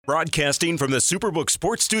Broadcasting from the Superbook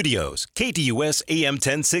Sports Studios, KDUS AM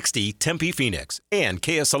 1060 Tempe, Phoenix, and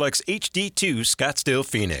KSLX HD2 Scottsdale,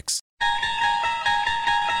 Phoenix.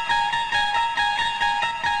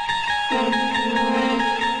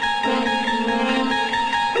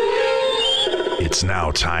 It's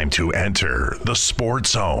now time to enter the Sports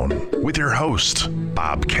Zone with your host,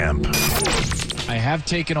 Bob Kemp. I have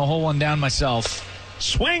taken a whole one down myself.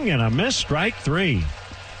 Swing and a miss, strike three.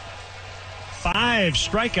 5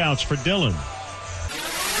 strikeouts for Dylan.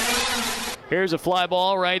 Here's a fly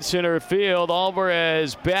ball right center field.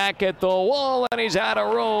 Alvarez back at the wall, and he's out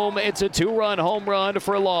of room. It's a 2-run home run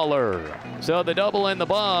for Lawler. So the double and the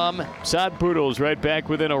bomb. Sod Poodles right back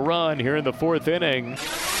within a run here in the 4th inning.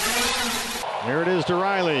 Here it is to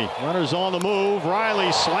Riley. Runners on the move.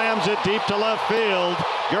 Riley slams it deep to left field.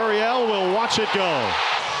 Gurriel will watch it go.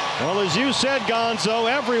 Well, as you said, Gonzo,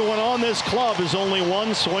 everyone on this club is only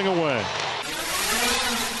one swing away.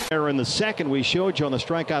 In the second, we showed you on the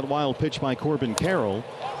strikeout wild pitch by Corbin Carroll.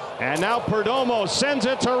 And now Perdomo sends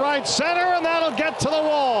it to right center, and that'll get to the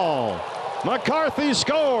wall. McCarthy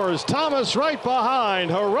scores. Thomas right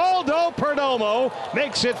behind. Geraldo Perdomo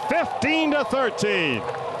makes it 15-13.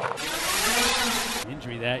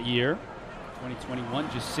 Injury that year.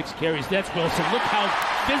 2021, just 6 carries. That's Wilson. Look how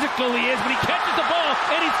physical he is when he catches the ball,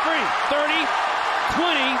 and he's free. 30,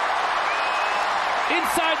 20,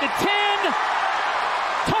 inside the 10.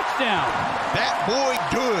 Touchdown. That boy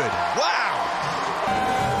good. Wow.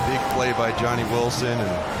 Big play by Johnny Wilson.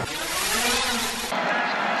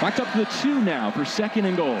 Backed up to the 2 now for 2nd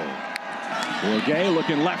and goal. Bourget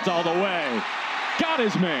looking left all the way. Got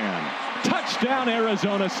his man. Touchdown,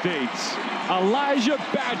 Arizona State. Elijah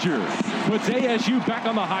Badger puts ASU back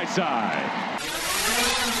on the high side.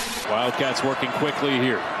 Wildcats working quickly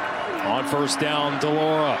here. On first down,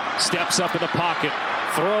 Delora steps up in the pocket.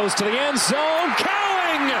 Throws to the end zone.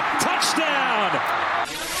 Touchdown!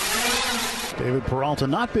 David Peralta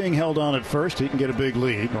not being held on at first. He can get a big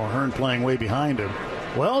lead. O'Hearn playing way behind him.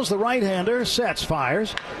 Wells, the right-hander, sets,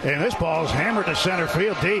 fires. And this ball is hammered to center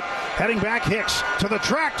field deep. Heading back, Hicks to the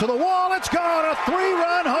track, to the wall. It's gone. A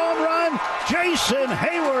 3-run home run. Jason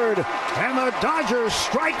Hayward. And the Dodgers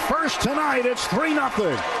strike first tonight. It's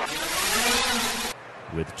 3-0.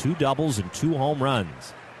 With 2 doubles and 2 home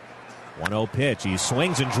runs. 1-0 pitch. He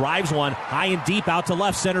swings and drives one high and deep out to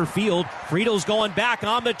left center field. Friedel's going back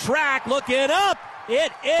on the track, looking up.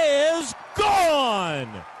 It is gone.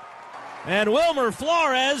 And Wilmer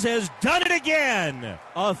Flores has done it again.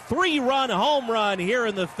 A 3-run home run here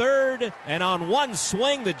in the 3rd. And on one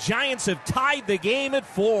swing, the Giants have tied the game at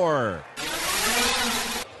 4.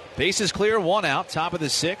 Bases clear, 1 out, top of the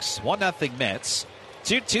 6th. 1-0 Mets.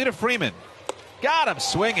 2-2 to Freeman. Got him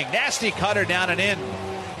swinging. Nasty cutter down and in.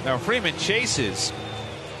 Now Freeman chases.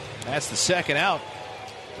 That's the 2nd out.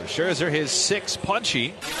 For Scherzer, his 6th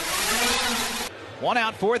punchy. 1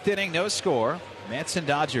 out, 4th inning, no score. Mets and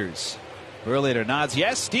Dodgers. Verlander nods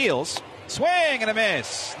yes, steals. Swing and a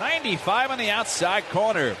miss. 95 on the outside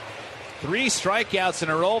corner. 3 strikeouts in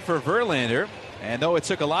a row for Verlander. And though it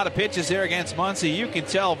took a lot of pitches there against Muncy, you can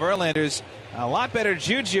tell Verlander's a lot better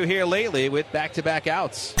juju here lately with back-to-back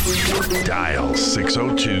outs. Dial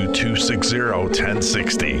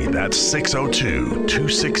 602-260-1060. That's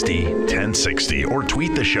 602-260-1060. Or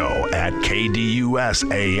tweet the show at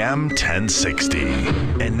KDUS AM 1060.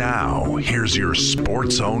 And now, here's your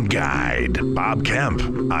Sports Zone guide, Bob Kemp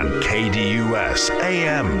on KDUS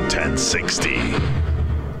AM 1060.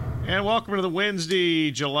 And welcome to the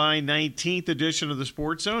Wednesday, July 19th edition of the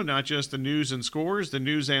Sports Zone. Not just the news and scores, the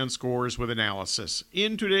news and scores with analysis.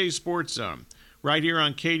 In today's Sports Zone, right here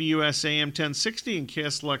on KDUS AM 1060 and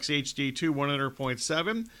KSLX HD2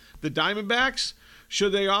 100.7, the Diamondbacks,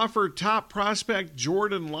 should they offer top prospect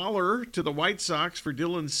Jordan Lawler to the White Sox for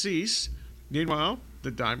Dylan Cease? Meanwhile,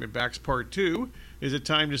 the Diamondbacks Part 2, is it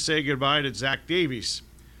time to say goodbye to Zach Davies?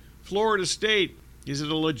 Florida State, is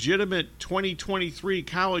it a legitimate 2023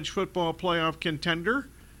 college football playoff contender?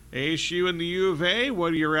 ASU and the U of A,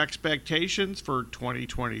 what are your expectations for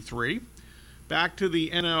 2023? Back to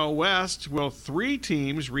the NL West, will 3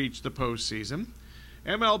 teams reach the postseason?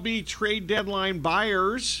 MLB trade deadline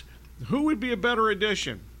buyers, who would be a better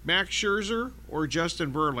addition, Max Scherzer or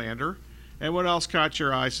Justin Verlander? And what else caught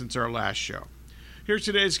your eye since our last show? Here's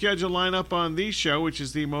today's scheduled lineup on the show, which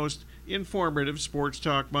is the most informative sports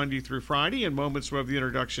talk Monday through Friday, and moments of the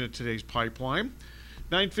introduction of today's pipeline.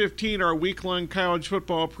 9:15, our week-long college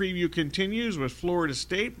football preview continues with Florida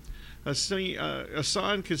State.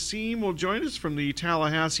 Ehsan Kassim will join us from the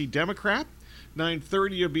Tallahassee Democrat.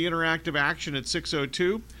 9:30 will be interactive action at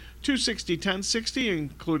 6:02. 260, 1060,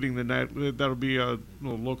 including the night. That'll be a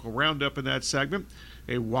little local roundup in that segment.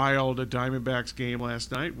 a wild Diamondbacks game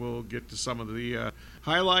last night. We'll get to some of the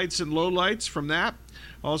highlights and lowlights from that.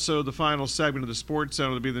 Also, the final segment of the Sports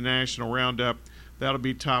Zone will be the National Roundup. That'll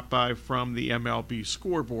be top 5 from the MLB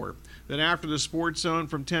scoreboard. Then after the Sports Zone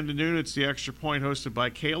from 10 to noon, it's the Extra Point hosted by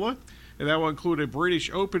Kayla. And that will include a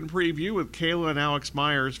British Open preview with Kayla and Alex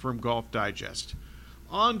Myers from Golf Digest.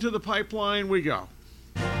 On to the pipeline we go.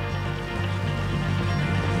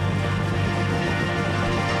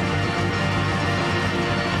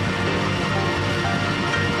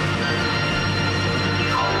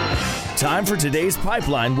 Time for today's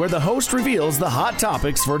pipeline, where the host reveals the hot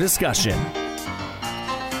topics for discussion.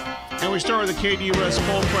 And we start with the KDUS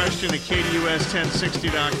poll question at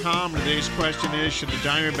KDUS1060.com. Today's question is, should the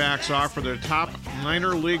Diamondbacks offer their top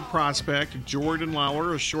minor league prospect, Jordan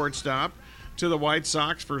Lawler, a shortstop, to the White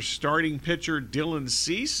Sox for starting pitcher Dylan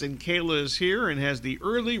Cease? And Kayla is here and has the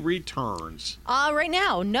early returns. Right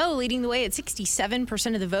now, no, leading the way at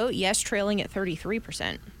 67% of the vote. Yes, trailing at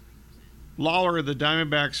 33%. Lawler, the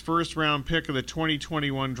Diamondbacks' first-round pick of the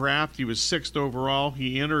 2021 draft. He was 6th overall.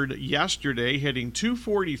 He entered yesterday hitting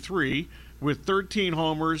 .243 with 13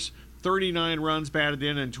 homers, 39 runs batted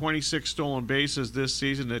in, and 26 stolen bases this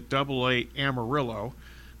season at AA Amarillo.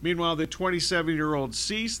 Meanwhile, the 27-year-old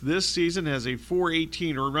Cease this season has a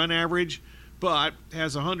 .418 run average, but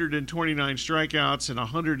has 129 strikeouts and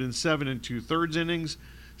 107 2/3 innings.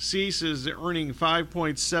 Cease is earning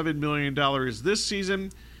 $5.7 million this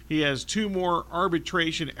season. He has 2 more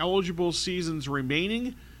arbitration-eligible seasons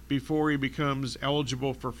remaining before he becomes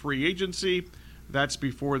eligible for free agency. That's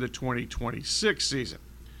before the 2026 season.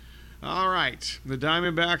 All right, the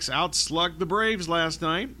Diamondbacks outslugged the Braves last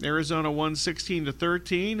night. Arizona won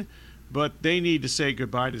 16-13, but they need to say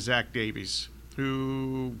goodbye to Zach Davies,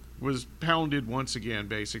 who was pounded once again,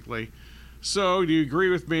 basically. So, do you agree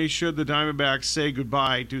with me? Should the Diamondbacks say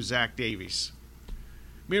goodbye to Zach Davies?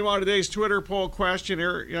 Meanwhile, today's Twitter poll question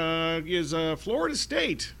is Florida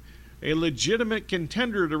State a legitimate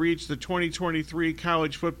contender to reach the 2023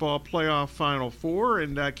 College Football Playoff Final Four?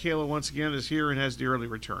 And Kayla, once again, is here and has the early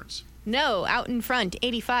returns. No, out in front,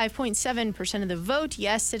 85.7% of the vote.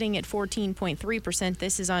 Yes, sitting at 14.3%.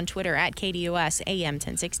 This is on Twitter at KDUS AM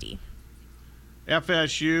 1060.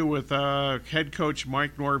 FSU with head coach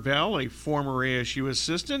Mike Norvell, a former ASU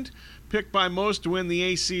assistant, picked by most to win the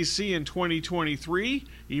ACC in 2023,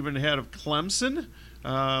 even ahead of Clemson.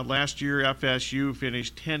 Last year, FSU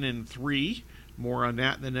finished 10-3. More on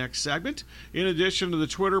that in the next segment. In addition to the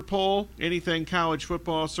Twitter poll, anything college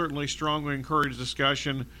football certainly strongly encourage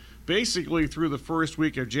discussion basically through the first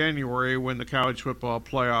week of January, when the College Football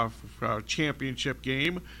Playoff championship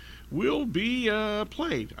game will be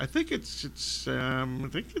played. I think it's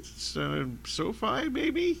SoFi,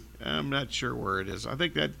 maybe. I'm not sure where it is. I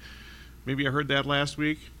think that maybe I heard that last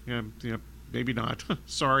week. Maybe not.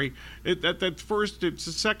 Sorry. It's the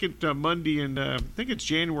second Monday, and I think it's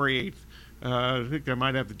January 8th. I think I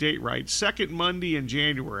might have the date right. Second Monday in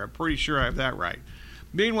January. I'm pretty sure I have that right.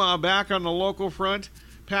 Meanwhile, back on the local front,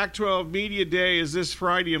 Pac-12 Media Day is this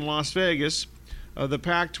Friday in Las Vegas. The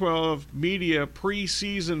Pac-12 Media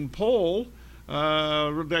preseason poll,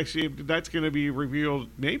 that's going to be revealed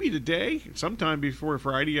maybe today, sometime before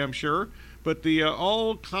Friday, I'm sure. But the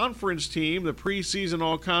all-conference team, the preseason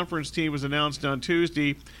all-conference team, was announced on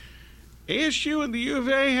Tuesday. ASU and the U of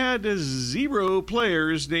A had 0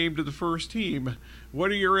 players named to the first team.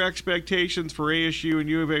 What are your expectations for ASU and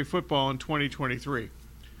U of A football in 2023?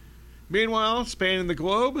 Meanwhile, spanning the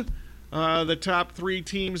globe, the top 3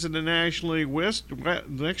 teams in the National League West,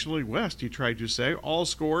 you tried to say, all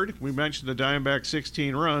scored. We mentioned the Diamondbacks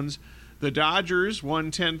 16 runs. The Dodgers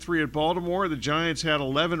won 10-3 at Baltimore. The Giants had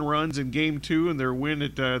 11 runs in Game 2 in their win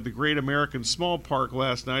at the Great American Small Park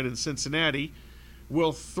last night in Cincinnati.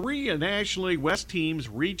 Will 3 National League West teams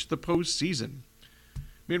reach the postseason?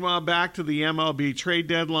 Meanwhile, back to the MLB trade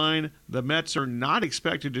deadline. The Mets are not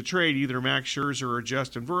expected to trade either Max Scherzer or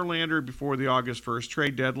Justin Verlander before the August 1st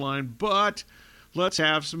trade deadline, but let's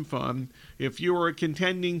have some fun. If you are a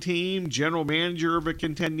contending team, general manager of a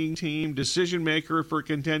contending team, decision maker for a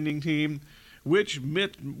contending team, which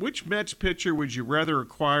Mets pitcher would you rather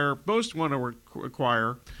acquire, most want to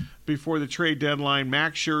acquire before the trade deadline,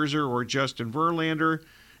 Max Scherzer or Justin Verlander?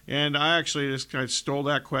 And I actually just kind of stole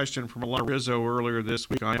that question from Alana Rizzo earlier this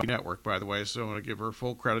week on the network, by the way, so I want to give her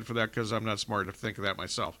full credit for that because I'm not smart enough to think of that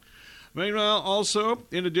myself. Meanwhile, also,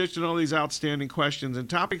 in addition to all these outstanding questions and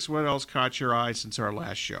topics, what else caught your eye since our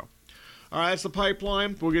last show? All right, that's the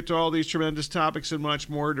pipeline. We'll get to all these tremendous topics and much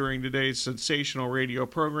more during today's sensational radio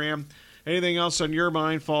program. Anything else on your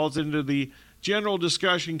mind falls into the general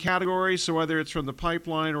discussion category, so whether it's from the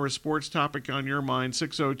pipeline or a sports topic on your mind,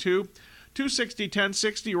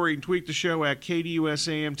 260-1060, or you can tweet the show at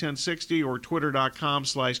KDUSAM1060 or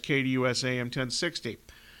twitter.com/KDUSAM1060.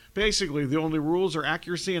 Basically, the only rules are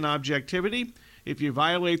accuracy and objectivity. If you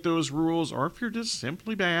violate those rules, or if you're just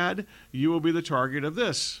simply bad, you will be the target of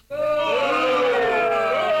this.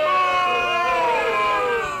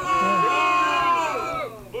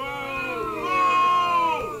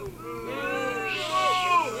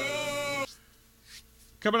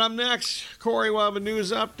 Coming up next, Corey will have a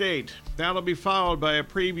news update. That'll be followed by a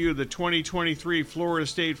preview of the 2023 Florida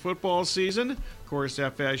State football season. Of course,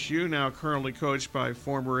 FSU, now currently coached by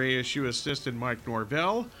former ASU assistant Mike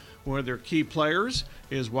Norvell. One of their key players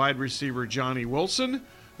is wide receiver Johnny Wilson,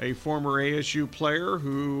 a former ASU player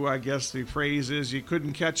who, I guess the phrase is, he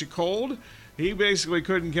couldn't catch a cold. He basically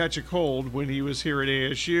couldn't catch a cold when he was here at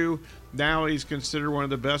ASU. Now he's considered one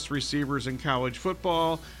of the best receivers in college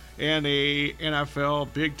football and a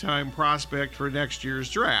NFL big-time prospect for next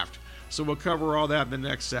year's draft. So we'll cover all that in the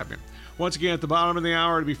next segment. Once again, at the bottom of the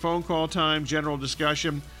hour, it'll be phone call time, general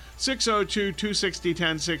discussion,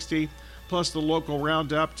 602-260-1060, plus the local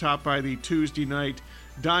roundup topped by the Tuesday night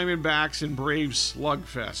Diamondbacks and Braves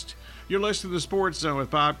slugfest. You're listening to the Sports Zone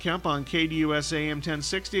with Bob Kemp on KDUS AM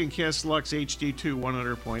 1060 and KSLUX HD2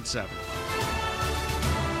 100.7.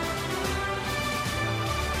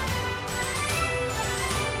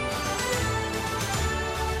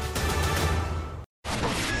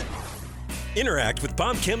 Interact with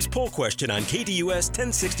Bob Kemp's poll question on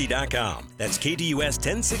KDUS1060.com. That's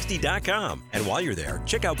KDUS1060.com. And while you're there,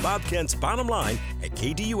 check out Bob Kemp's bottom line at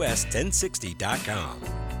KDUS1060.com.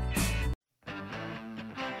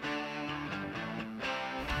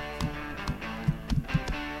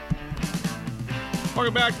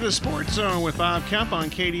 Welcome back to the Sports Zone with Bob Kemp on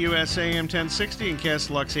KDUS AM 1060 and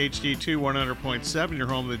KSLUX HD2 100.7. Your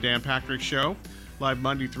home of the Dan Patrick Show, live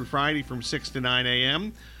Monday through Friday from 6 to 9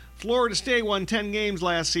 a.m. Florida State won 10 games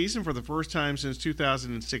last season for the first time since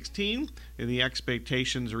 2016, and the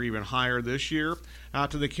expectations are even higher this year.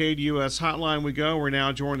 Out to the KDUS hotline we go. We're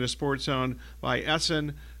now joined in the Sports Zone by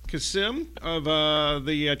Ehsan Kassim of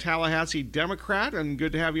the Tallahassee Democrat, and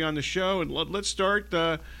good to have you on the show. And let's start.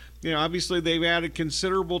 Obviously they've added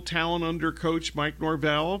considerable talent under Coach Mike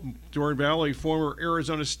Norvell. Norvell, a former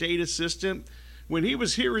Arizona State assistant. When he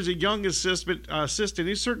was here as a young assistant,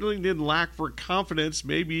 he certainly didn't lack for confidence,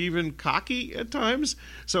 maybe even cocky at times.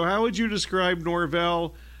 So how would you describe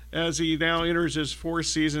Norvell as he now enters his fourth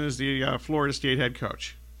season as the Florida State head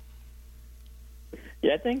coach?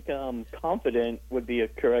 Yeah, I think confident would be a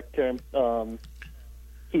correct term.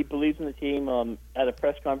 He believes in the team. At a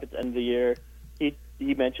press conference at the end of the year, he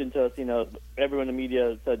mentioned to us, everyone in the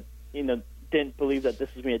media said, didn't believe that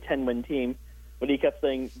this was going to be a 10-win team. But he kept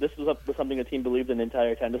saying this was something the team believed in the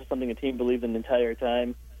entire time. This is something the team believed in the entire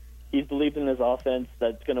time. He's believed in his offense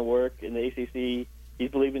that's going to work in the ACC. He's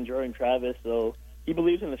believed in Jordan Travis. So he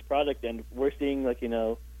believes in this product, and we're seeing,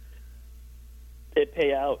 it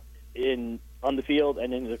pay out on the field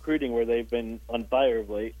and in recruiting where they've been on fire of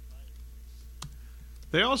late.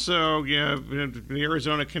 They also, the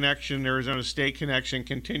Arizona connection, Arizona State connection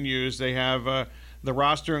continues. They have the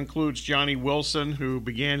roster includes Johnny Wilson, who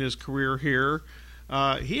began his career here.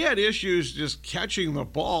 He had issues just catching the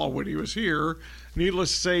ball when he was here.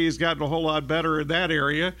 Needless to say, he's gotten a whole lot better in that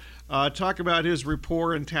area. Talk about his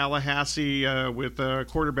rapport in Tallahassee with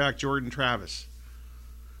quarterback Jordan Travis.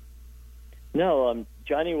 No,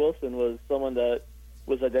 Johnny Wilson was someone that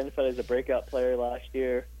was identified as a breakout player last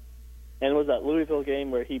year. And it was that Louisville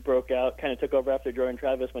game where he broke out, kind of took over after Jordan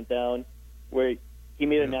Travis went down, where he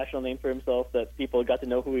made a national name for himself, that people got to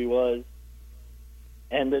know who he was.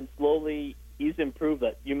 And then slowly he's improved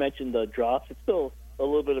that. You mentioned the drops. It's still a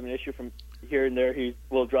little bit of an issue from here and there. He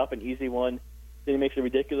will drop an easy one. Then he makes a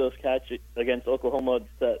ridiculous catch against Oklahoma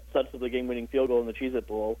that sets up the game-winning field goal in the Cheez-It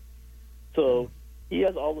Bowl. So he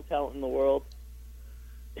has all the talent in the world.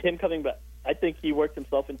 Him coming back, I think he worked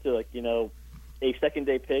himself into, a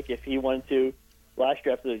second-day pick if he wanted to last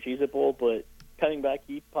year after the Cheez-It Bowl, but coming back,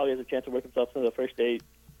 he probably has a chance to work himself into the first-day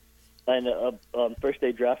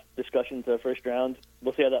draft discussion to the first round.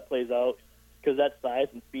 We'll see how that plays out because that size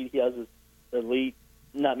and speed he has is elite.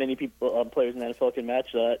 Not many people, players in the NFL can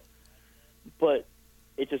match that. But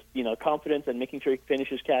it's just, confidence and making sure he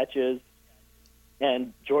finishes catches.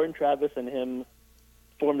 And Jordan Travis and him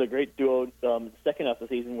formed a great duo the second half of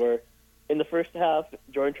the season where in the first half,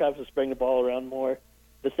 Jordan Travis was spreading the ball around more.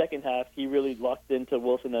 The second half, he really locked into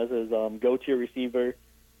Wilson as his go-to receiver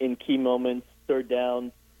in key moments, third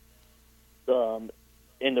down,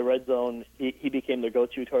 in the red zone. He became the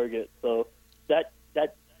go-to target. So that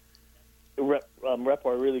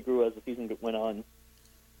repertoire really grew as the season went on.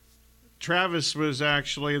 Travis was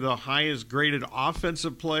actually the highest graded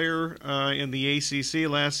offensive player in the ACC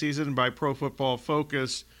last season by Pro Football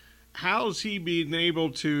Focus. How's he been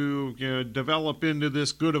able to develop into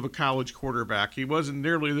this good of a college quarterback? He wasn't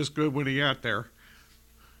nearly this good when he got there.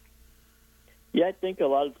 Yeah, I think a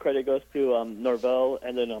lot of credit goes to Norvell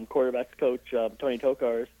and then quarterbacks coach Tony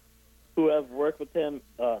Tokars, who have worked with him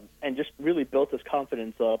and just really built his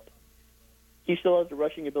confidence up. He still has the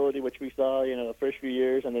rushing ability, which we saw, the first few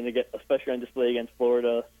years, and then to get especially on display against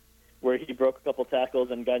Florida, where he broke a couple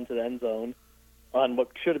tackles and got into the end zone on what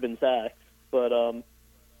should have been sacks. But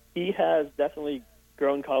he has definitely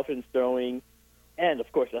grown confidence throwing, and of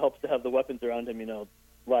course, it helps to have the weapons around him.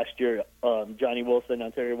 Last year, Johnny Wilson,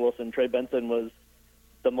 Ontario Wilson, Trey Benson was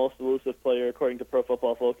the most elusive player according to Pro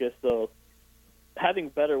Football Focus. So having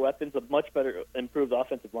better weapons, a much better improved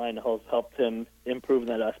offensive line has helped him improve in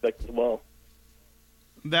that aspect as well.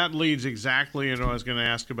 That leads exactly into what I was going to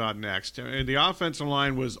ask about next. The offensive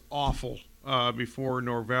line was awful before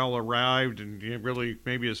Norvell arrived, and really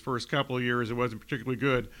maybe his first couple of years it wasn't particularly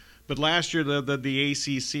good. But last year, the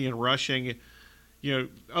ACC in rushing,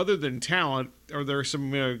 other than talent, are there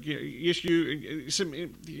some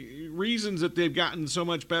some reasons that they've gotten so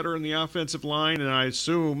much better in the offensive line? And I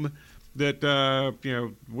assume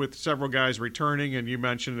that with several guys returning, and you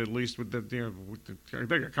mentioned at least with I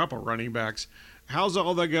think a couple running backs, how's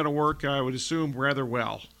all that going to work? I would assume rather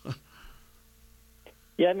well.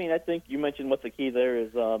 Yeah, I think you mentioned what's the key there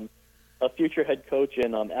is a future head coach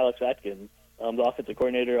in Alex Atkins, the offensive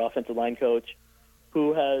coordinator, offensive line coach,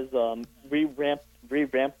 who has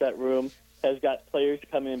revamped that room, has got players to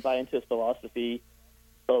come in and buy into his philosophy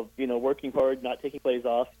of, working hard, not taking plays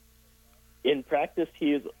off. In practice,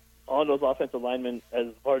 he is on those offensive linemen as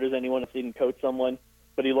hard as anyone I've seen coach someone,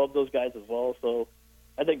 but he loved those guys as well. So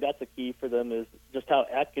I think that's the key for them is just how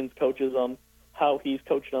Atkins coaches them, how he's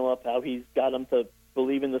coached them up, how he's got them to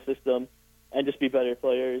believe in the system and just be better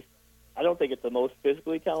players. I don't think it's the most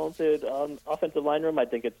physically talented offensive line room. I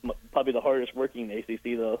think it's probably the hardest working in the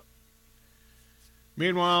ACC, though.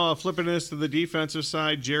 Meanwhile, flipping this to the defensive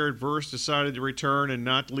side, Jared Verse decided to return and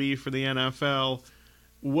not leave for the NFL.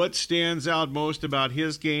 What stands out most about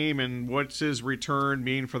his game, and what's his return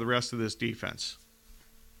mean for the rest of this defense?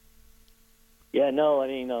 Yeah, no,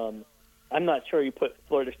 I'm not sure you put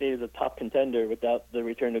Florida State as a top contender without the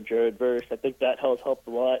return of Jared Verse. I think that has helped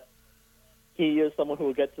a lot. He is someone who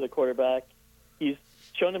will get to the quarterback. He's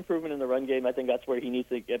shown improvement in the run game. I think that's where he needs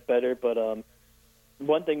to get better. But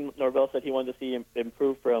one thing Norvell said he wanted to see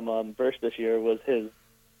improve from Verse this year was his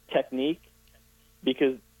technique,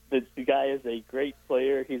 because the guy is a great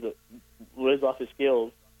player. He lives off his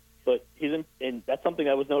skills, but and that's something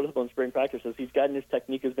that was noticeable in spring practices. He's gotten his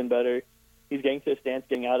technique has been better. He's getting to his stance,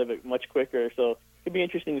 getting out of it much quicker. So it could be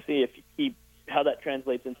interesting to see how that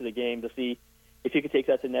translates into the game, to see if he could take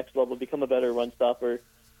that to the next level, become a better run stopper,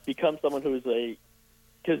 become someone who's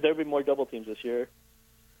because there'll be more double teams this year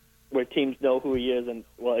where teams know who he is and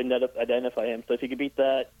identify him. So if he could beat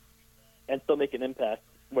that and still make an impact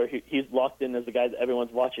where he's locked in as the guy that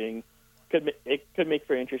everyone's watching, it could make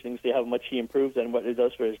for interesting to see how much he improves and what it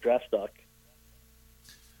does for his draft stock.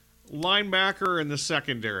 Linebacker in the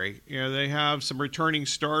secondary. They have some returning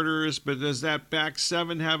starters, but does that back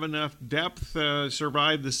seven have enough depth to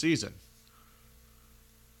survive the season?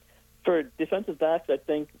 For defensive backs, I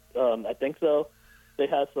think so. They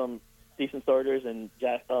have some decent starters in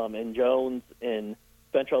Jones, in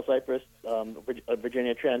Ventrell Cypress, a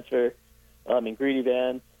Virginia transfer, in Greedy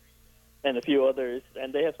Vance, and a few others.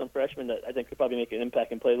 And they have some freshmen that I think could probably make an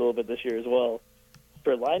impact and play a little bit this year as well.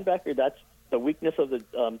 For linebacker, that's the weakness of the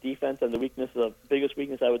defense and the biggest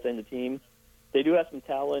weakness I would say in the team. They do have some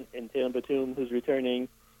talent in Taylor Batum, who's returning,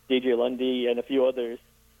 DJ Lundy, and a few others,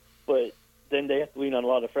 but then they have to lean on a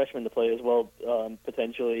lot of freshmen to play as well,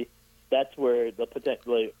 potentially. That's where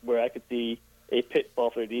where I could see a pitfall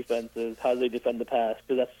for the defense is how they defend the pass,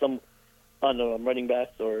 because that's some on running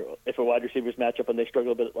backs or if a wide receivers match up and they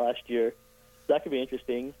struggled a bit last year. That could be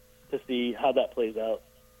interesting to see how that plays out.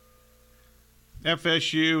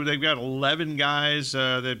 FSU, they've got 11 guys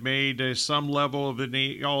that made some level of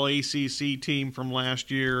the All-ACC team from last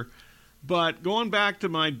year. But going back to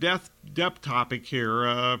my depth topic here,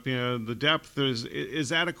 the depth, is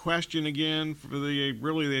that a question again for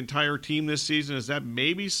the entire team this season? Is that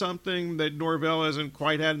maybe something that Norvell hasn't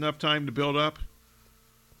quite had enough time to build up?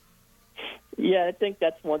 Yeah, I think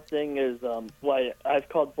that's one thing is why I've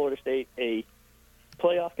called Florida State a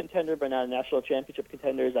playoff contender, but not a national championship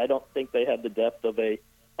contenders. I don't think they have the depth of a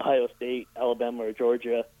Ohio State, Alabama, or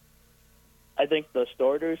Georgia. I think the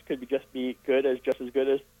starters could just as good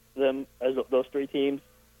as them as those three teams.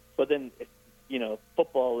 But then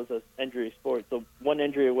football is an injury sport. So one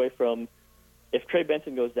injury away from, if Trey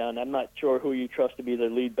Benson goes down, I'm not sure who you trust to be their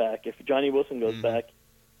lead back. If Johnny Wilson goes back,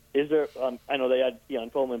 is there? I know they had Keon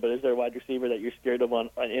Coleman, but is there a wide receiver that you're scared of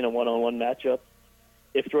in a one-on-one matchup?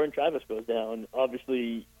 If Jordan Travis goes down,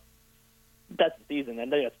 obviously that's the season. I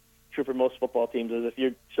think that's true for most football teams. Is if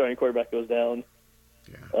your starting quarterback goes down,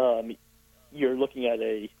 you're looking at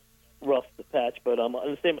a rough patch. But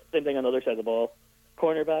the same thing on the other side of the ball.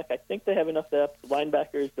 Cornerback, I think they have enough depth.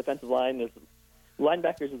 Linebackers, defensive line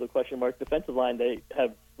linebackers is a question mark. Defensive line, they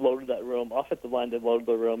have loaded that room. Offensive line, they've loaded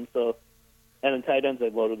the room. So, and in tight ends,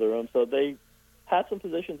 they've loaded the room. So they have some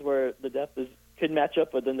positions where the depth could match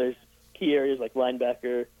up, but then there's key areas like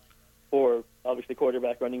linebacker or obviously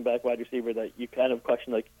quarterback, running back, wide receiver that you kind of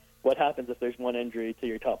question, like, what happens if there's one injury to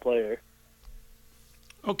your top player?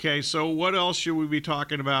 Okay, so what else should we be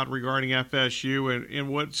talking about regarding FSU, and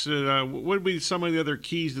what would be some of the other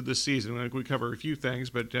keys to the season? I think we cover a few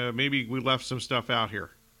things, but maybe we left some stuff out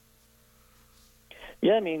here.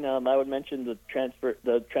 Yeah, I mean, I would mention the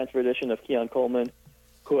transfer addition of Keon Coleman,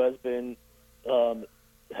 who has been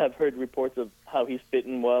have heard reports of how he's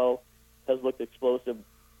fitting well, has looked explosive.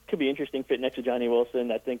 Could be interesting fit next to Johnny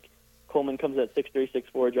Wilson. I think Coleman comes at 6'3",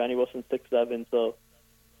 6'4", Johnny Wilson 6'7", so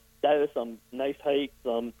that is some nice height,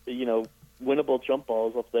 some winnable jump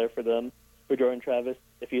balls up there for them. For Jordan Travis,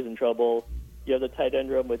 if he's in trouble, you have the tight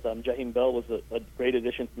end room with Jaheim Bell was a great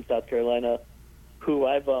addition from South Carolina, who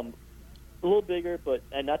I've a little bigger,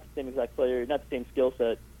 and not the same exact player, not the same skill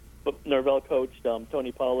set. But Norvell coached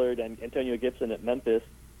Tony Pollard and Antonio Gibson at Memphis,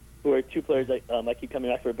 who are two players I keep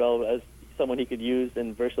coming back for Bell as someone he could use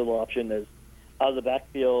in versatile option as out of the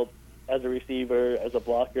backfield, as a receiver, as a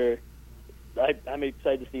blocker. I'm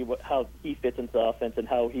excited to see how he fits into offense and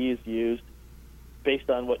how he is used based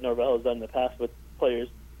on what Norvell has done in the past with players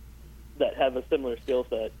that have a similar skill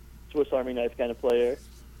set, Swiss Army knife kind of player.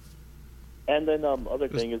 And then other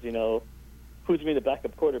thing is, who's going to be the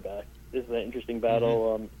backup quarterback is an interesting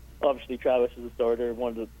battle. Obviously, Travis is a starter, one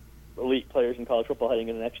of the elite players in college football heading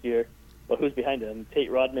into next year. But who's behind him?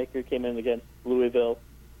 Tate Rodmaker came in against Louisville,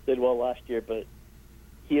 did well last year, but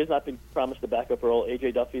he has not been promised a backup role.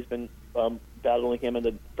 A.J. Duffy's been battling him, and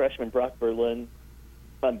the freshman Brock Berlin.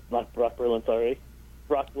 Brock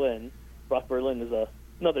Lynn. Brock Berlin is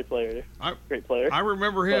another player, great player. I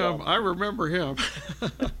remember him.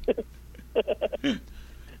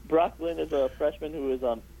 Brock Lynn is a freshman who is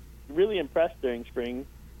really impressed during spring.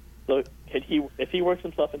 So if he works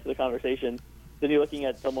himself into the conversation, then you're looking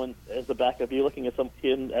at someone as a backup. You're looking at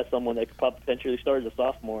him as someone that could potentially start as a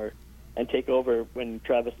sophomore and take over when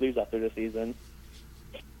Travis leaves after the season.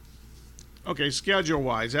 Okay,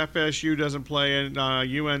 schedule-wise, FSU doesn't play in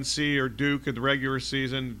UNC or Duke in the regular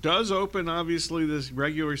season. Does open, obviously, this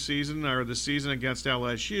regular season or the season against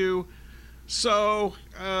LSU. So,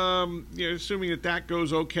 assuming that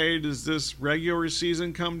goes okay, does this regular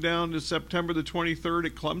season come down to September the 23rd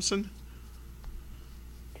at Clemson?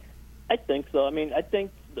 I think so. I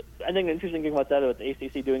think the interesting thing about the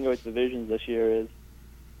ACC doing its divisions this year is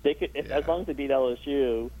they could, as long as they beat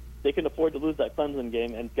LSU, they can afford to lose that Clemson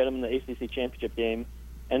game and get them in the ACC championship game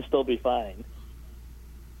and still be fine.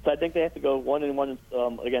 So I think they have to go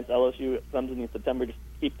 1-1 against LSU, Clemson in September to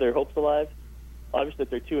keep their hopes alive. Obviously, if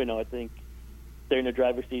they're 2-0, I think they're in the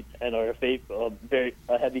driver's seat and are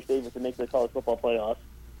a heavy favorite to make the college football playoffs.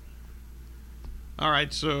 All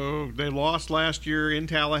right, so they lost last year in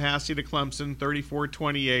Tallahassee to Clemson,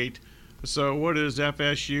 34-28. So what does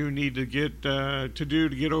FSU need to get to do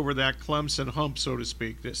to get over that Clemson hump, so to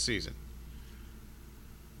speak, this season?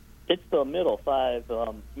 It's the middle five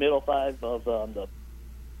of the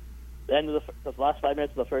end of the last 5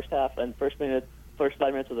 minutes of the first half and first 5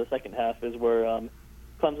 minutes of the second half is where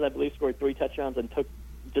Clemson, I believe, scored 3 touchdowns and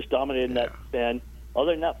just dominated in that span.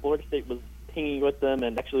 Other than that, Florida State was hanging with them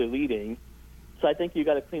and actually leading. So I think you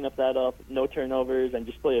got to clean up that up, no turnovers, and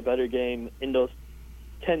just play a better game in those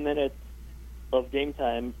 10 minutes of game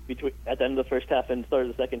time at the end of the first half and start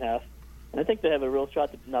of the second half. And I think they have a real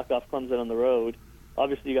shot to knock off Clemson on the road.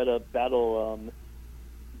 Obviously, you got to battle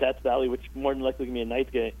Death Valley, which more than likely can be a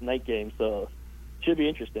night game, so it should be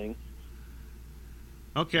interesting.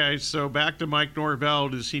 Okay, so back to Mike Norvell.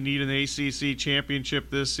 Does he need an ACC championship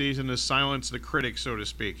this season to silence the critics, so to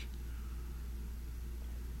speak?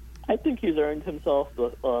 I think he's earned himself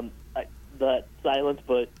that silence,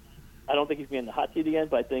 but I don't think he's going to be in the hot seat again.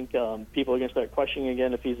 But I think people are going to start questioning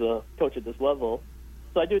again if he's a coach at this level.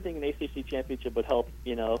 So I do think an ACC championship would help,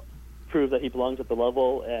 prove that he belongs at the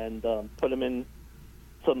level and put him in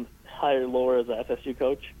some higher lower as a FSU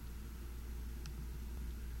coach.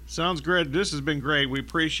 Sounds great. This has been great. We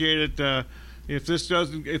appreciate it.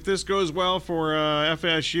 if this goes well for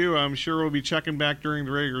FSU, I'm sure we'll be checking back during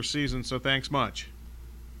the regular season. So thanks much.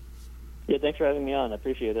 Yeah, thanks for having me on. I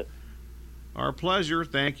appreciate it. Our pleasure.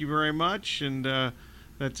 Thank you very much. And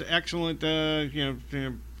that's excellent.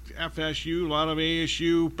 FSU, a lot of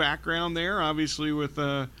ASU background there, obviously with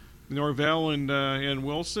Norvell and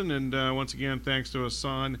Wilson. And once again, thanks to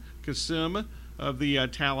Ehsan Kassim of the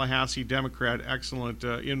Tallahassee Democrat. Excellent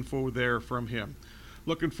info there from him.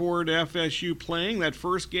 Looking forward to FSU playing that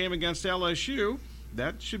first game against LSU.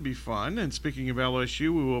 That should be fun. And speaking of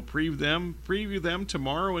LSU, we will preview them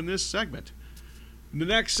tomorrow in this segment. In the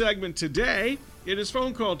next segment today, it is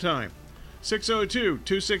phone call time.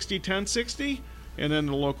 602-260-1060, and then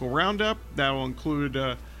the local roundup. That will include,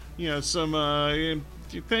 some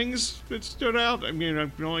things that stood out. I mean,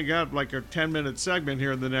 I've only got like a 10-minute segment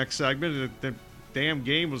here in the next segment. The damn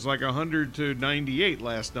game was like 100-98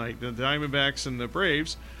 last night, the Diamondbacks and the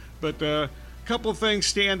Braves. But a couple things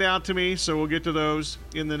stand out to me, so we'll get to those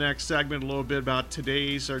in the next segment. A little bit about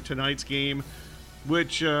tonight's game,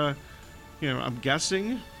 which, I'm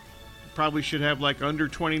guessing probably should have like under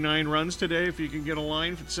 29 runs today if you can get a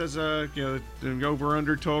line. If it says, the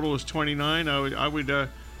over-under total is 29, I would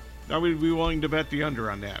be willing to bet the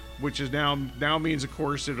under on that, which is now means, of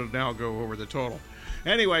course, it'll now go over the total.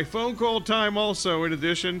 Anyway, phone call time also in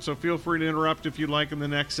addition, so feel free to interrupt if you'd like in the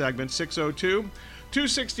next segment.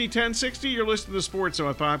 602-260-1060. You're listening to Sports Zone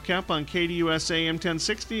with Bob Kemp on KDUS AM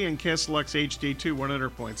 1060 and KSLX HD2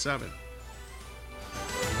 100.7.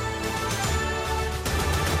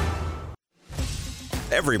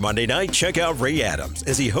 Every Monday night, check out Ray Adams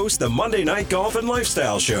as he hosts the Monday Night Golf and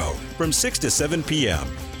Lifestyle Show from 6 to 7 p.m.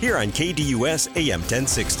 here on KDUS AM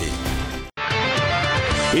 1060.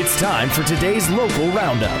 It's time for today's local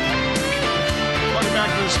roundup. Welcome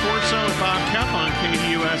back to the Sports Zone with Bob Kemp on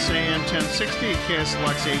KDUS AM 1060,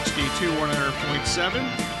 KSLX HD2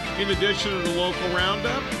 100.7. In addition to the local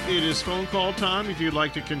roundup, it is phone call time if you'd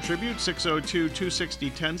like to contribute,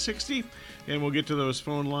 602-260-1060. And we'll get to those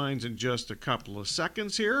phone lines in just a couple of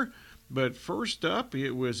seconds here. But first up,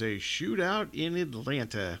 it was a shootout in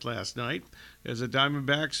Atlanta last night as the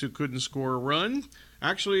Diamondbacks, who couldn't score a run.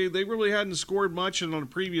 Actually, they really hadn't scored much in the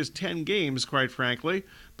previous 10 games, quite frankly.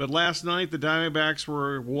 But last night, the Diamondbacks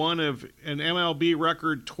were one of an MLB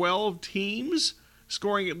record 12 teams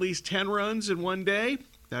scoring at least 10 runs in one day.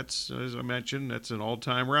 That's, as I mentioned, that's an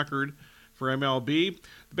all-time record for MLB.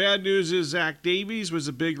 The bad news is Zach Davies was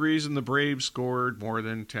a big reason the Braves scored more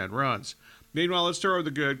than 10 runs. Meanwhile, let's start with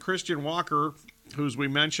the good. Christian Walker, who, as we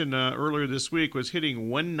mentioned earlier this week, was hitting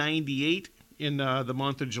 198 in the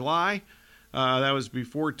month of July. That was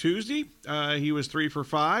before Tuesday. He was 3 for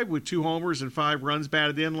 5 with 2 homers and 5 runs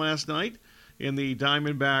batted in last night in the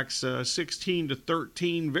Diamondbacks'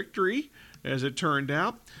 16-13 victory, as it turned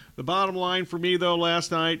out. The bottom line for me, though,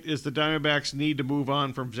 last night is the Diamondbacks need to move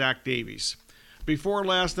on from Zach Davies. Before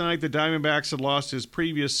last night, the Diamondbacks had lost his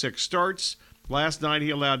previous 6 starts. Last night, he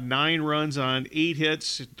allowed 9 runs on 8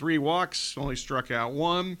 hits, 3 walks, only struck out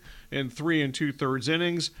 1, and 3 2/3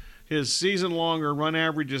 innings. His season-long run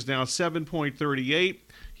average is now 7.38.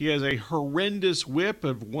 He has a horrendous whip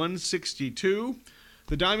of 162.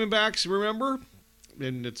 The Diamondbacks, remember,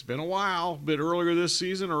 and it's been a while, but early in the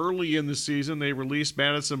season, they released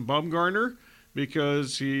Madison Bumgarner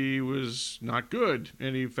because he was not good.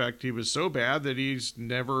 And in fact, he was so bad that he's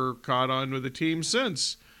never caught on with the team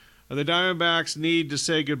since. The Diamondbacks need to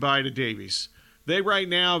say goodbye to Davies. They right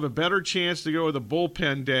now have a better chance to go with a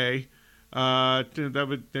bullpen day. They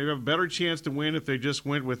have a better chance to win if they just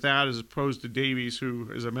went with that as opposed to Davies, who,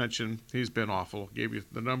 as I mentioned, he's been awful. Gave you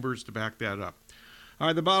the numbers to back that up. All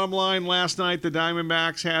right, the bottom line, last night the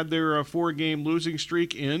Diamondbacks had their 4-game losing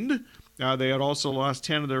streak end. They had also lost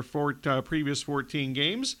 10 of their previous 14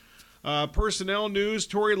 games. Personnel news,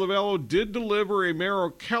 Torey Lovullo did deliver a Merrill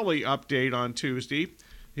Kelly update on Tuesday.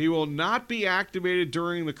 He will not be activated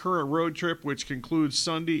during the current road trip, which concludes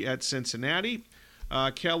Sunday at Cincinnati.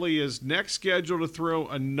 Kelly is next scheduled to throw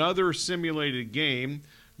another simulated game.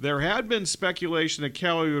 There had been speculation that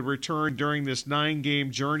Kelly would return during this 9-game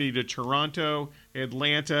journey to Toronto,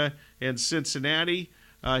 Atlanta, and Cincinnati.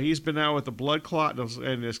 He's been out with a blood clot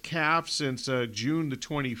in his calf since June the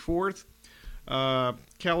 24th.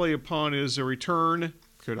 Kelly, upon his return,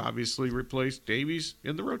 could obviously replace Davies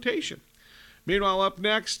in the rotation. Meanwhile, up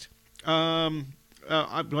next, like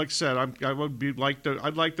I said, I'd like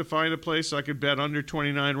to find a place I could bet under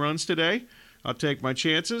 29 runs today. I'll take my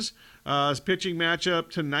chances. His pitching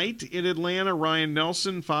matchup tonight in Atlanta, Ryan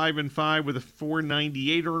Nelson, 5-5 with a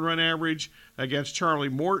 498 earned run average against Charlie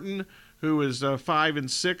Morton, who is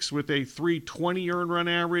 5-6 with a 320 earned run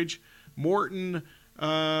average. Morton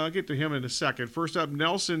I'll get to him in a second. First up,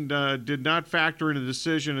 Nelson did not factor in a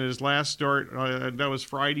decision in his last start. That was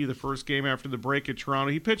Friday, the first game after the break at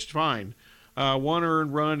Toronto. He pitched fine. 1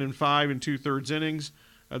 earned run in 5 2/3 innings.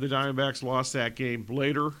 The Diamondbacks lost that game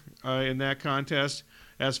later in that contest.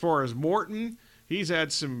 As far as Morton, he's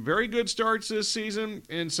had some very good starts this season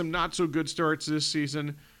and some not-so-good starts this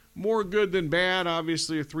season. More good than bad.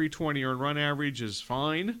 Obviously, a 320 earned run average is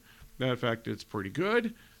fine. In fact, it's pretty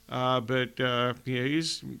good. But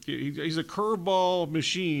he's a curveball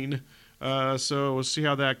machine, so we'll see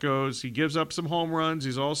how that goes. He gives up some home runs.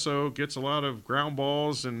 He's also gets a lot of ground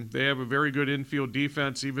balls, and they have a very good infield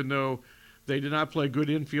defense, even though they did not play good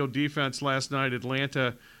infield defense last night,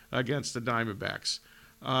 Atlanta, against the Diamondbacks.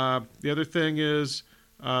 The other thing is,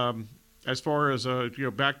 as far as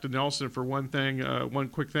back to Nelson for one thing, one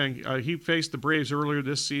quick thing, he faced the Braves earlier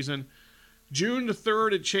this season. June the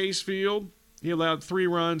 3rd at Chase Field. He allowed 3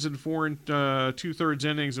 runs in 4 2/3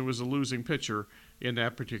 innings and was a losing pitcher in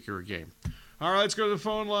that particular game. All right, let's go to the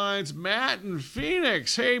phone lines. Matt in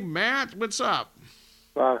Phoenix. Hey, Matt, what's up?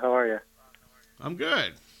 Bob, how are you? I'm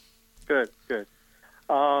good. Good.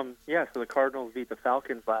 So the Cardinals beat the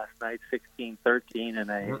Falcons last night, 16-13 in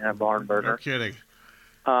a barn burner. No kidding.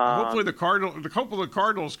 Hopefully the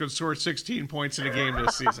Cardinals could score 16 points in a game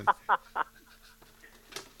this season.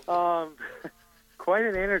 Quite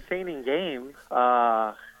an entertaining game.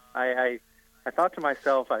 I thought to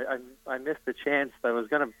myself, I missed the chance. I was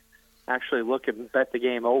going to actually look and bet the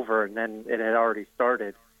game over, and then it had already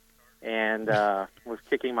started, and was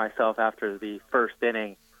kicking myself after the first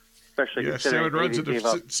inning, especially considering 7 runs in the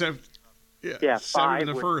 7 in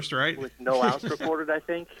the first, right? With no outs recorded, I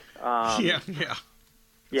think. Yeah.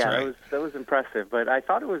 Right. That was impressive. But I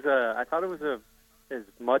thought it was as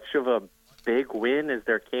much of a big win as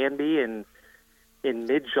there can be in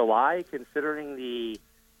mid-July, considering the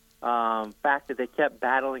fact that they kept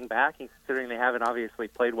battling back and considering they haven't obviously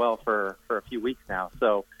played well for a few weeks now.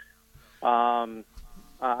 So I'm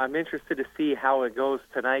interested to see how it goes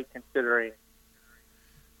tonight, considering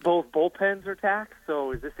both bullpens are taxed.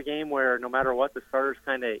 So is this a game where no matter what, the starters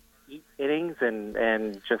kind of eat innings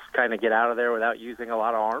and just kind of get out of there without using a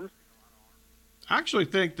lot of arms? I actually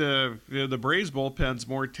think the Braves bullpen's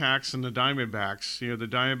more taxed than the Diamondbacks. The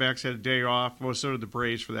Diamondbacks had a day off. Well, so did the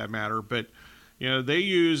Braves for that matter. But they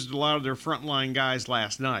used a lot of their frontline guys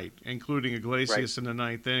last night, including Iglesias in the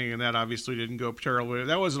 9th inning, and that obviously didn't go terribly.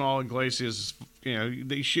 That wasn't all Iglesias.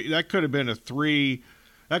 That could have been a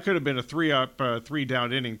 3 up, 3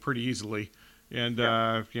 down inning pretty easily. And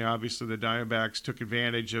obviously the Diamondbacks took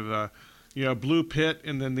advantage of blue pit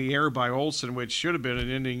and then the air by Olsen, which should have been an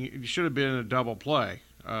inning. It should have been a double play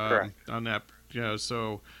on that.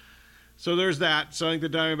 So there's that. So I think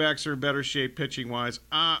the Diamondbacks are in better shape pitching wise.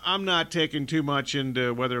 I'm not taking too much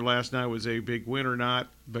into whether last night was a big win or not,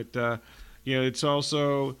 but it's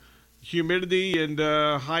also humidity and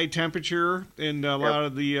high temperature in a lot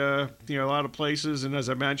of the a lot of places. And as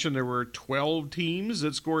I mentioned, there were 12 teams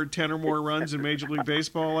that scored 10 or more runs in Major League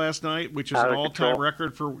Baseball last night, which is an all-time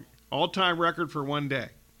record for one day.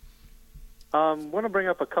 I want to bring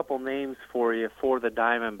up a couple names for you for the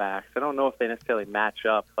Diamondbacks. I don't know if they necessarily match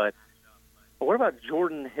up, but what about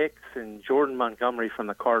Jordan Hicks and Jordan Montgomery from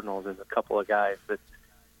the Cardinals as a couple of guys that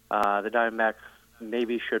the Diamondbacks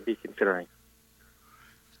maybe should be considering?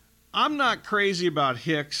 I'm not crazy about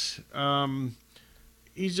Hicks.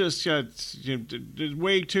 He's just got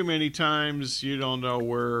way too many times you don't know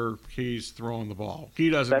where he's throwing the ball. He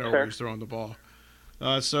doesn't know where he's throwing the ball.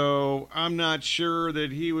 So I'm not sure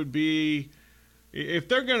that he would be. If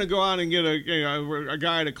they're going to go out and get a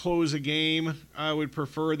guy to close a game, I would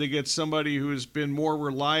prefer they get somebody who's been more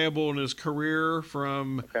reliable in his career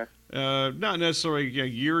from not necessarily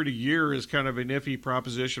year to year is kind of an iffy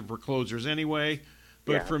proposition for closers anyway.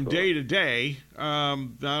 But from day to day, I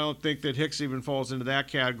don't think that Hicks even falls into that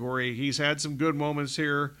category. He's had some good moments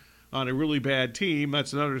here on a really bad team.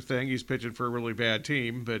 That's another thing. He's pitching for a really bad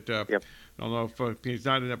team. But I don't know if he's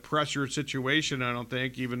not in a pressure situation, I don't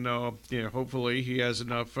think, even though hopefully he has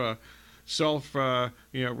enough self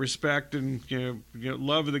respect and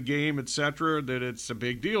love of the game, etc., that it's a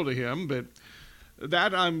big deal to him. But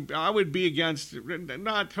that I would be against,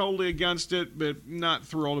 not totally against it, but not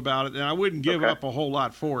thrilled about it. And I wouldn't give up a whole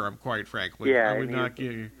lot for him, quite frankly. Yeah, I would not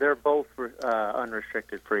give. They're both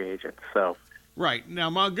unrestricted free agents, so. Right. Now,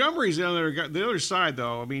 Montgomery's the other side,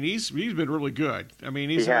 though. I mean, he's been really good. I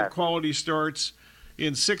mean, he's had quality starts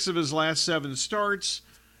in 6 of his last 7 starts,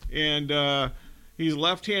 and he's a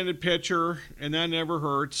left-handed pitcher, and that never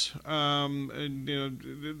hurts. And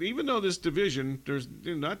even though this division, there's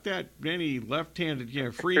not that many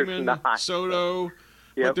left-handed. Freeman, Soto,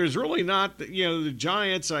 But there's really not, the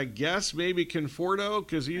Giants, I guess, maybe Conforto,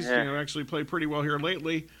 because he's actually played pretty well here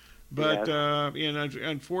lately. But,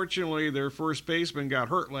 unfortunately, their first baseman got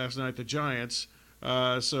hurt last night, the Giants.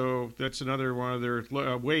 So that's another one of their,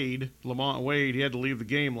 Lamont Wade, he had to leave the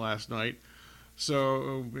game last night.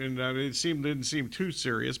 So, and it didn't seem too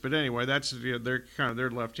serious. But anyway, that's they're kind of their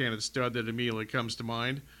left-handed stud that immediately comes to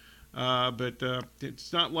mind. But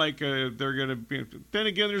it's not like they're going to be. Then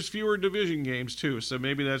again, there's fewer division games, too. So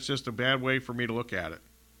maybe that's just a bad way for me to look at it.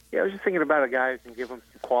 Yeah, I was just thinking about a guy who can give him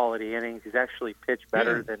some quality innings. He's actually pitched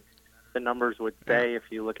better than the numbers would say if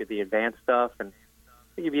you look at the advanced stuff. And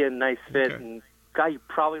I think he'd be a nice fit and a guy you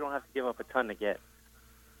probably don't have to give up a ton to get.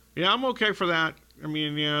 Yeah, I'm okay for that. I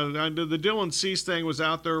mean, the Dylan Cease thing was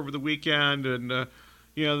out there over the weekend, and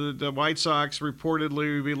the White Sox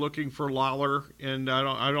reportedly would be looking for Lawler, and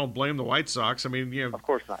I don't blame the White Sox. I mean, of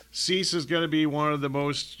course not. Cease is going to be one of the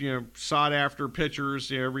most sought after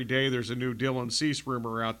pitchers. Every day there's a new Dylan Cease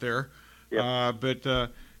rumor out there. Yep. But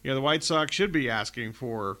the White Sox should be asking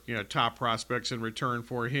for top prospects in return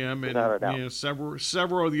for him, and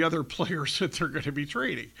several of the other players that they're going to be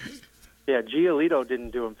trading. Yeah, Giolito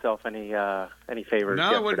didn't do himself any favors.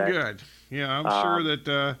 No, it wasn't yesterday. good. Yeah, I'm sure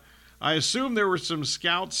that I assume there were some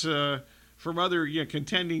scouts from other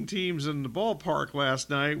contending teams in the ballpark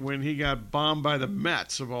last night when he got bombed by the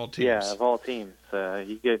Mets of all teams. Yeah, of all teams.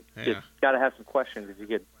 You got to have some questions if you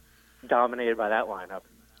get dominated by that lineup.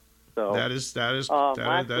 So that's how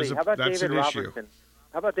about David an Robertson? issue.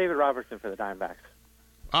 How about David Robertson for the Diamondbacks?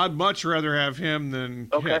 I'd much rather have him than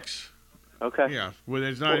Hicks. Okay. Yeah, well,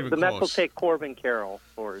 it's not even the close. Mets will take Corbin Carroll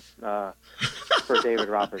for David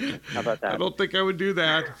Robertson. How about that? I don't think I would do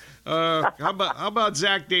that. How about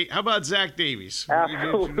Zach Davies?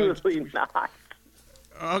 Absolutely not.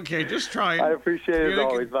 Okay, just try it. I appreciate it as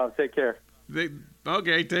always, Bob. Take care.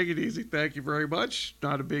 Okay, take it easy. Thank you very much.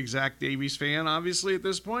 Not a big Zach Davies fan, obviously, at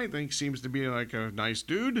this point. Think seems to be like a nice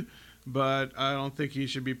dude, but I don't think he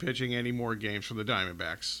should be pitching any more games for the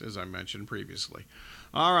Diamondbacks, as I mentioned previously.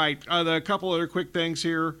 All right, a couple other quick things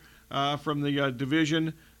here from the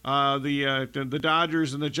division. The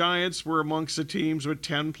Dodgers and the Giants were amongst the teams with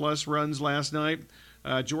 10-plus runs last night.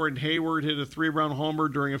 Jordan Hayward hit a 3-run homer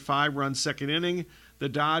during a 5-run second inning. The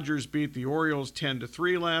Dodgers beat the Orioles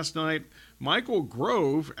 10-3 last night. Michael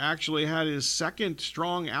Grove actually had his second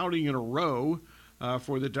strong outing in a row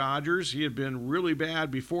for the Dodgers. He had been really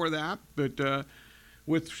bad before that, but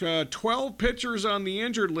with 12 pitchers on the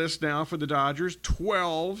injured list now for the Dodgers,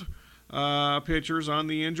 12 pitchers on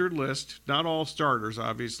the injured list. Not all starters,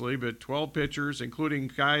 obviously, but 12 pitchers, including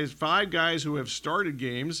 5 guys who have started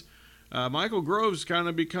games. Michael Grove's kind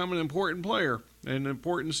of become an important player, an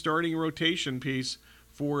important starting rotation piece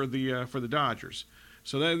for the Dodgers.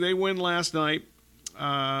 So they win last night.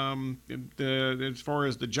 As far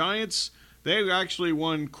as the Giants, they actually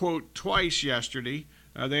won, quote, twice yesterday.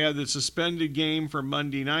 They had the suspended game for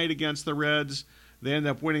Monday night against the Reds. They ended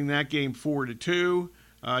up winning that game 4-2.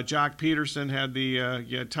 Jock Peterson had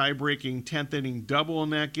the tie-breaking 10th inning double in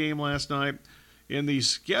that game last night. In the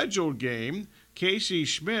scheduled game, Casey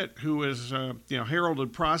Schmidt, who is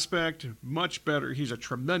heralded prospect, much better. He's a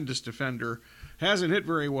tremendous defender. Hasn't hit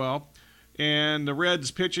very well. And the Reds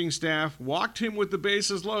pitching staff walked him with the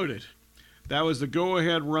bases loaded. That was the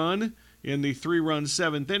go-ahead run in the 3-run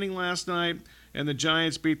 7th inning last night. And the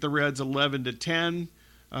Giants beat the Reds 11-10.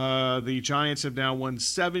 The Giants have now won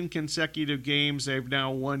 7 consecutive games. They've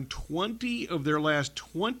now won 20 of their last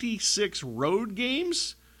 26 road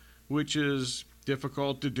games, which is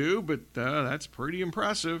difficult to do, but that's pretty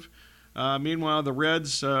impressive. Meanwhile, the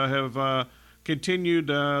Reds have continued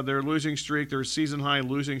their losing streak, their season-high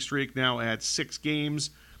losing streak now at 6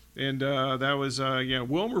 games. And that was,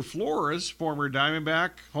 Wilmer Flores, former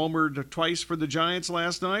Diamondback, homered twice for the Giants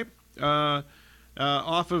last night.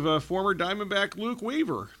 Off of former Diamondback Luke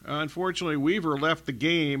Weaver. Unfortunately, Weaver left the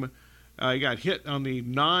game. He got hit on the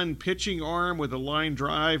non-pitching arm with a line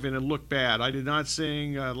drive, and it looked bad. I did not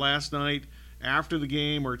sing last night after the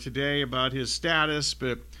game or today about his status,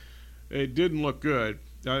 but it didn't look good.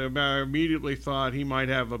 I immediately thought he might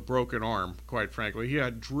have a broken arm, quite frankly. He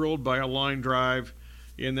got drilled by a line drive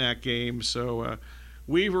in that game, so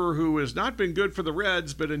Weaver, who has not been good for the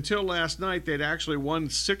Reds, but until last night, they'd actually won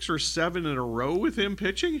 6 or 7 in a row with him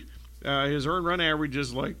pitching. His earned run average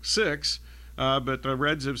is like 6, but the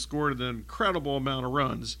Reds have scored an incredible amount of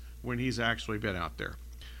runs when he's actually been out there.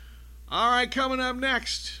 All right, coming up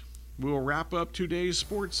next, we'll wrap up today's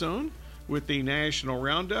Sports Zone with the National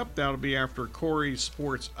Roundup. That'll be after Corey's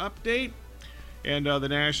Sports Update. And the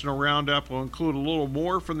National Roundup will include a little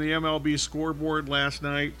more from the MLB scoreboard last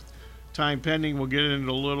night. Time pending, we'll get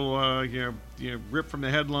into a little rip from the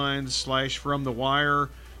headlines / from the wire.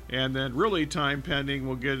 And then really time pending,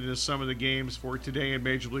 we'll get into some of the games for today in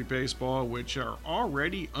Major League Baseball, which are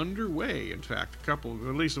already underway. In fact, at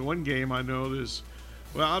least one game I know is,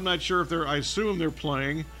 well, I'm not sure if I assume they're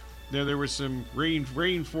playing. There was some rain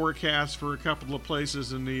forecasts for a couple of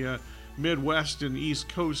places in the Midwest and East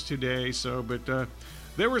Coast today. But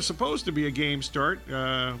there was supposed to be a game start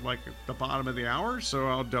like at the bottom of the hour, so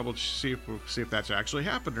I'll see if that's actually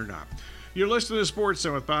happened or not. You're listening to Sports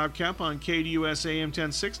Zone with Bob Kemp on KDUS AM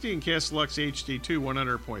 1060 and KSLX HD2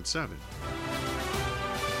 100.7.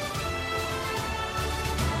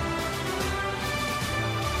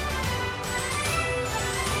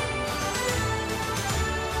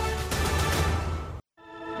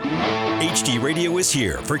 HD Radio is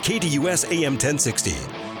here for KDUS AM 1060.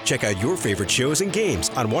 Check out your favorite shows and games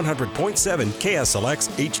on 100.7 KSLX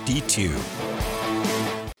HD2.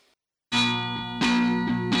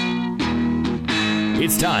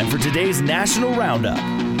 It's time for today's National Roundup.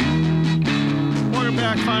 Welcome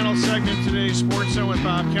back. Final segment of today's Sports Zone with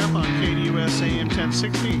Bob Kemp on KDUS AM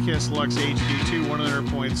 1060 and KSLX HD2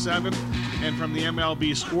 100.7. And from the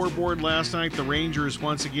MLB scoreboard last night, the Rangers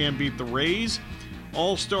once again beat the Rays.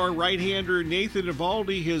 All-star right-hander Nathan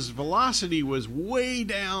Eovaldi, his velocity was way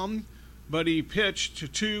down, but he pitched a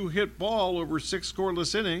 2-hit ball over 6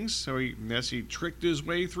 scoreless innings, so he tricked his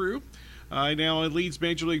way through. Now it leads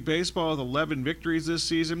Major League Baseball with 11 victories this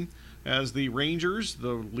season as the Rangers,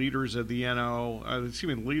 the leaders of the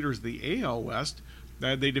leaders of the AL West,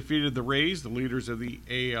 they defeated the Rays, the leaders of the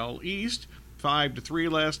AL East, 5-3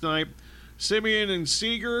 last night. Simeon and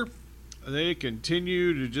Seager, they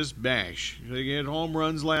continue to just bash. They hit home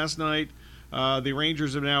runs last night. The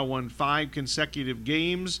Rangers have now won 5 consecutive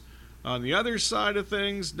games. On the other side of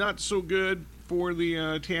things, not so good for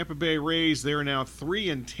the Tampa Bay Rays. They're now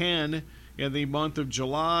 3-10 in the month of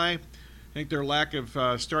July. I think their lack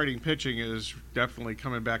of starting pitching is definitely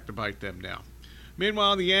coming back to bite them now.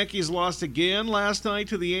 Meanwhile, the Yankees lost again last night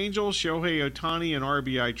to the Angels. Shohei Ohtani an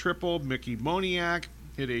RBI triple. Mickey Moniak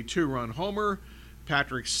hit a 2-run homer.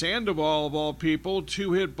 Patrick Sandoval, of all people,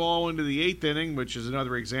 2-hit ball into the 8th inning, which is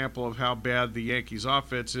another example of how bad the Yankees'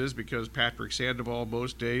 offense is, because Patrick Sandoval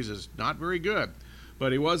most days is not very good.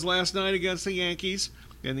 But he was last night against the Yankees,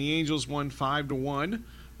 and the Angels won 5-1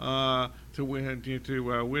 to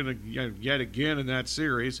win yet again in that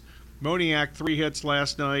series. Moniak 3 hits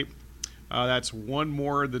last night. That's 1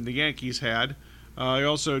 more than the Yankees had. He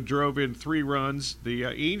also drove in 3 runs. The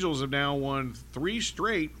Angels have now won 3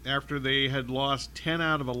 straight after they had lost 10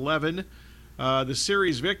 out of 11. The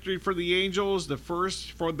series victory for the Angels, the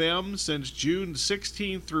first for them since June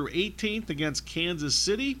 16th through 18th against Kansas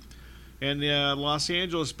City. And Los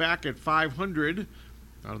Angeles back at 500.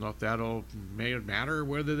 I don't know if that'll matter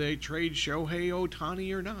whether they trade Shohei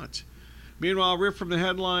Ohtani or not. Meanwhile, rip from the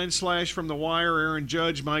headlines / from the wire, Aaron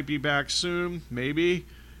Judge might be back soon, maybe.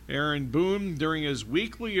 Aaron Boone, during his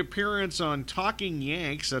weekly appearance on Talking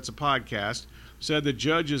Yanks, that's a podcast, said the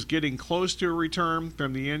Judge is getting close to a return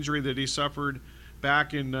from the injury that he suffered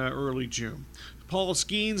back in early June. Paul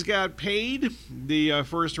Skeens got paid, the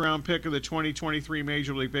first-round pick of the 2023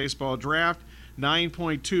 Major League Baseball draft,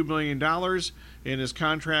 $9.2 million in his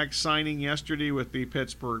contract signing yesterday with the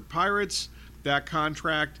Pittsburgh Pirates. That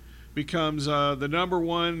contract becomes the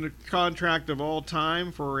 #1 contract of all time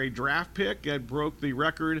for a draft pick. It broke the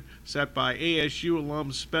record set by ASU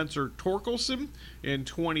alum Spencer Torkelson in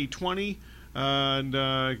 2020. And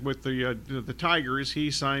with the Tigers, he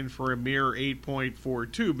signed for a mere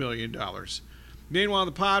 $8.42 million. Meanwhile,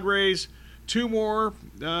 the Padres, 2 more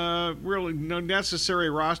really no necessary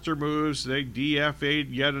roster moves. They DFA'd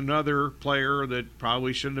yet another player that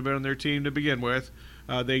probably shouldn't have been on their team to begin with.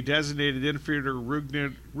 They designated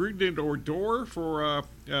infielder Rugnet Odor for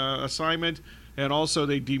assignment, and also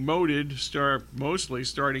they demoted mostly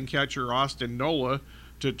starting catcher Austin Nola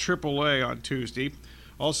to AAA on Tuesday.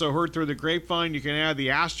 Also heard through the grapevine, you can add the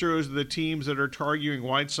Astros to the teams that are targeting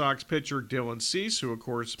White Sox pitcher Dylan Cease, who of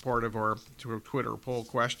course is part of our Twitter poll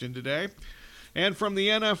question today. And from the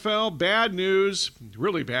NFL, bad news,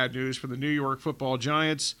 really bad news for the New York Football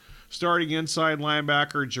Giants. Starting inside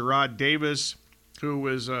linebacker Jarrad Davis, who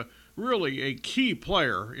was really a key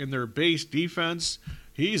player in their base defense.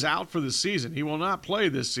 He's out for the season. He will not play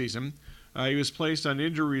this season. He was placed on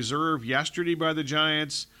injury reserve yesterday by the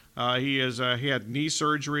Giants. He had knee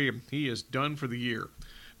surgery. He is done for the year.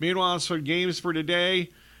 Meanwhile, some games for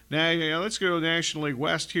today. Now, let's go National League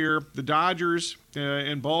West here. The Dodgers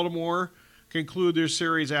in Baltimore conclude their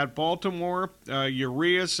series at Baltimore.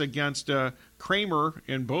 Urias against Kramer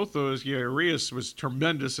in both those. Urias was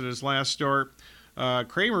tremendous in his last start.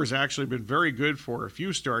 Kramer's actually been very good for a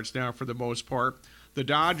few starts now for the most part. The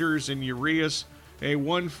Dodgers and Urias, a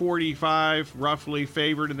 145 roughly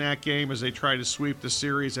favored in that game as they try to sweep the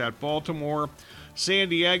series at Baltimore. San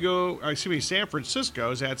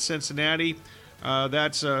Francisco's at Cincinnati.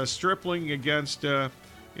 That's Stripling against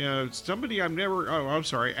somebody I've never.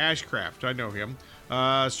 Ashcraft. I know him.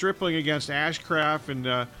 Stripling against Ashcraft, and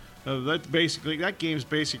that game's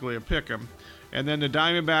basically a pick'em. And then the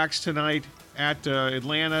Diamondbacks tonight at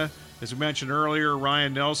Atlanta, as we mentioned earlier.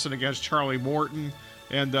 Ryan Nelson against Charlie Morton,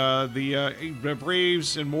 and the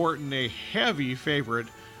Braves and Morton a heavy favorite.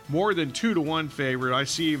 More than 2-1 favorite. I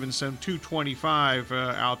see even some 225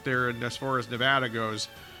 out there, and as far as Nevada goes,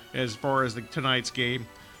 as far as tonight's game,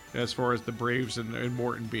 as far as the Braves and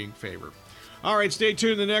Morton being favored. All right, stay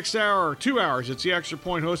tuned the next hour, 2 hours. It's the Extra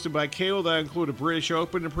Point hosted by Kale. That include a British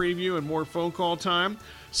Open to preview and more phone call time.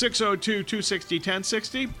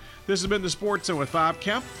 602-260-1060. This has been the Sports Zone with Bob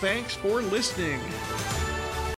Kemp. Thanks for listening.